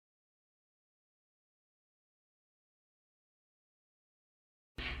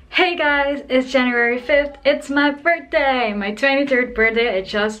Hey guys, it's January 5th. It's my birthday, my 23rd birthday. I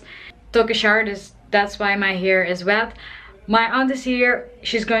just took a shower, that's why my hair is wet. My aunt is here,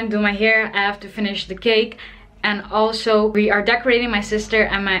 she's going to do my hair. I have to finish the cake. And also we are decorating, my sister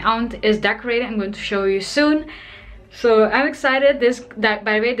and my aunt is decorating. I'm going to show you soon. So I'm excited. By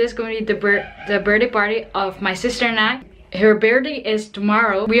the way, this is going to be the birthday party of my sister and I. Her birthday is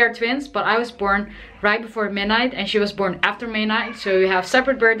tomorrow. We are twins, but I was born right before midnight and she was born after midnight, so we have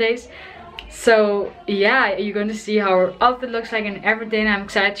separate birthdays. So yeah, you're going to see how her outfit looks like and everything. I'm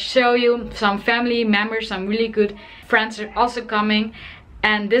excited to show you. Some family members, some really good friends are also coming.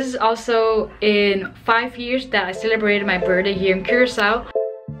 And this is also in 5 years that I celebrated my birthday here in Curacao.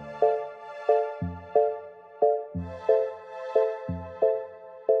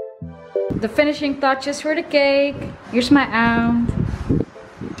 The finishing touches for the cake. Here's my aunt.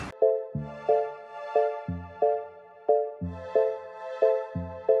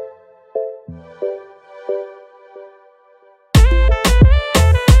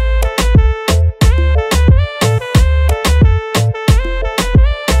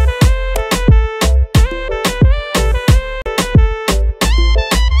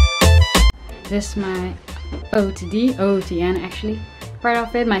 This is my OOTN actually. Part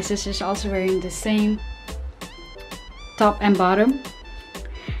of it. My sister's also wearing the same top and bottom.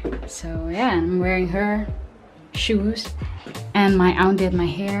 So yeah, I'm wearing her shoes and my aunt did my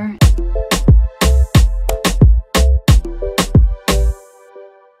hair.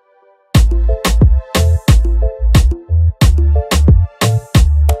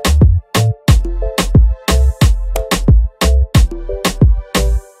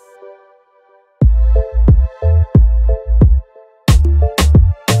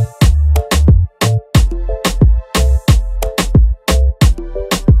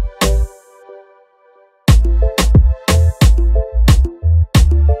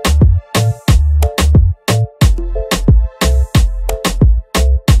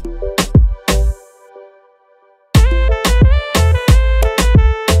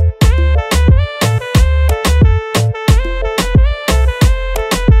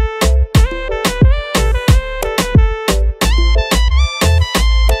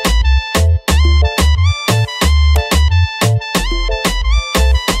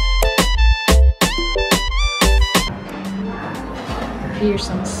 Here's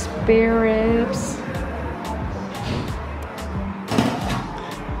some spare ribs,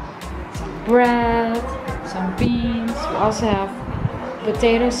 some bread, some beans. We also have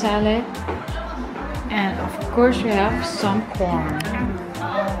potato salad, and of course we have some corn.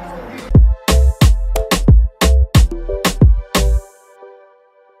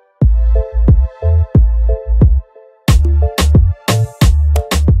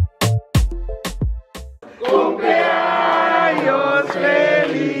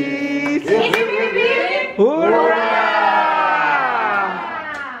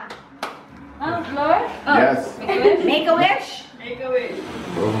 Yes. Make a wish. Make a wish.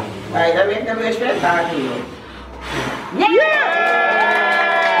 Right, I make a wish for party. Yay!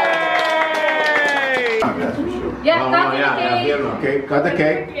 Yeah, cut the cake. Okay, cut the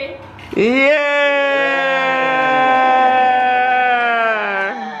cake. Yeah!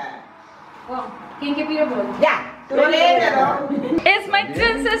 Well, kinky beautiful. Yeah. It's my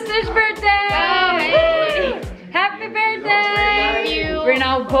twin sister's birthday. Oh, hey. Happy birthday! Thank you. We're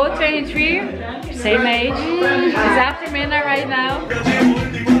now both 23, same age. It's after midnight right now.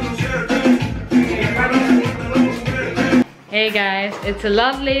 Hey guys, it's a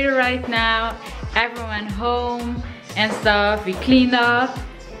lot later right now. Everyone home and stuff. We cleaned up.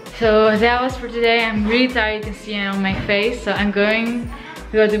 So that was for today. I'm really tired, you can see it on my face. So I'm going to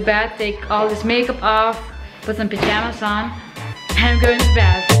go to bed, take all this makeup off, put some pajamas on, and I'm going to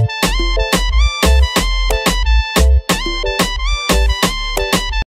bed.